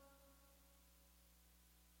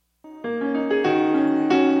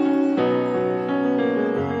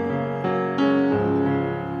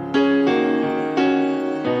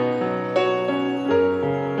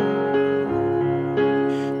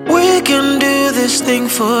this thing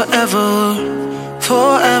forever,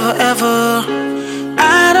 forever, ever.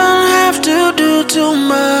 I don't have to do too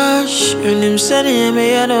much. When him sending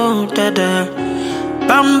me, I know that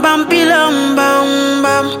bam bam bilam bam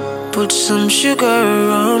bam. Put some sugar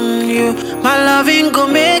on you. My loving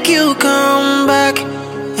gon' make you come back,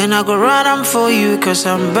 and I go run am for you, cause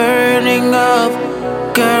I'm burning up.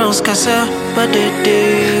 Girls kasa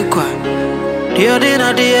badede kwa Dio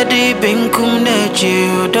dina dia di binkum neji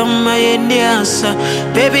Odama yendiasa.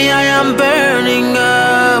 Baby, I am burning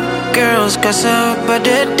up. Girls kasa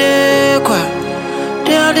badede kwa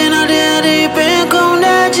Dio dina dia di binkum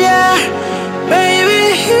neji. Baby,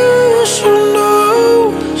 you should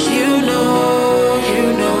know. You know, you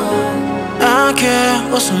know I care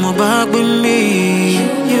what's my back with me.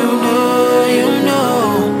 You know, you know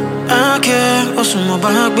I care what's my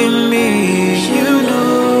back with me. You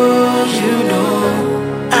know, you know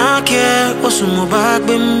I care what's my back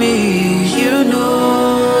with me. You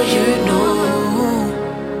know, you know.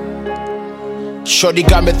 Shorty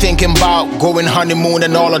got me thinking about going honeymoon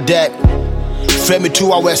and all of that. Fled me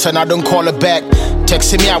 2 hours and I don't call her back.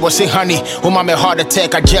 Texting me, I was say, honey, I'm a heart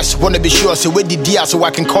attack. I just wanna be sure, so with the deal, so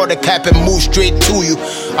I can call the cap and move straight to you.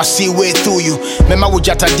 I see way through you. Remember what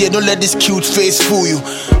Jata did, don't let this cute face fool you.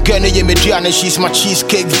 Girl, you me Diana, she's my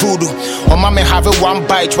cheesecake voodoo. Or mama have a one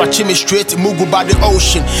bite, watching me straight to Mugu by the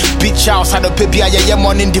ocean. Beach house, had a baby, I am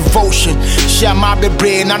on in devotion. Share my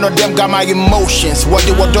brain, none of them got my emotions. What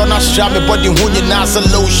they were done, I shot me, but they won you now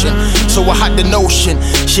solution. So I had the notion,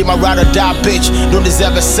 she my ride or die bitch, don't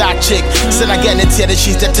deserve a side chick. Said again, it's that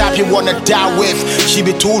she's the type you wanna die with. She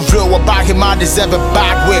be too real about him, I deserve a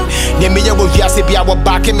bad whip. Near me, I will be our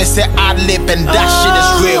back him and say I live, and that shit is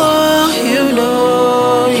real. You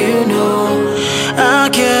know, you know I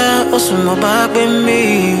care what's my back with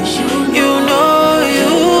me. You know,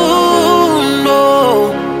 you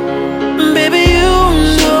know baby, you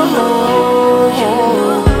know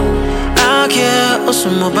I care what's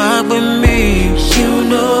my back with me. You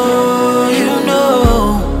know, you know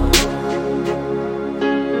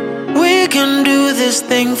we can do this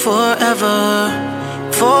thing forever,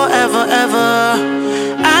 forever, ever.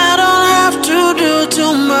 I don't have to do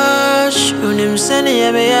too much. Unim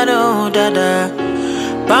seni me I know dada.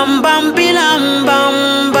 Bam bam bilam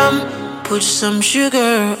bam bam. Put some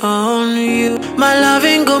sugar on you. My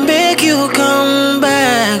loving gon' make you come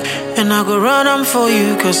back, and I go run am for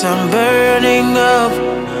you, cause I'm burning up.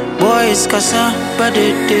 Boys kasa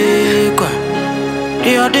badede kwa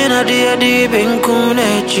Dio dina dia di binkum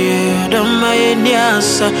neji Odama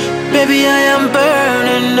yendiasa. Baby, I am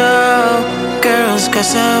burning up. Girls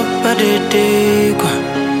kasa badede kwa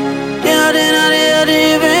Dio dina dia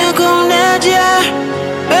di binkum neji.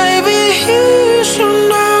 Baby, you should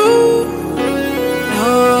know. No,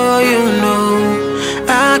 you know I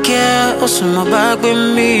care what's my back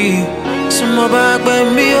with me. So my back with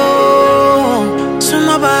me, oh, so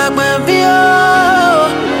my back with me.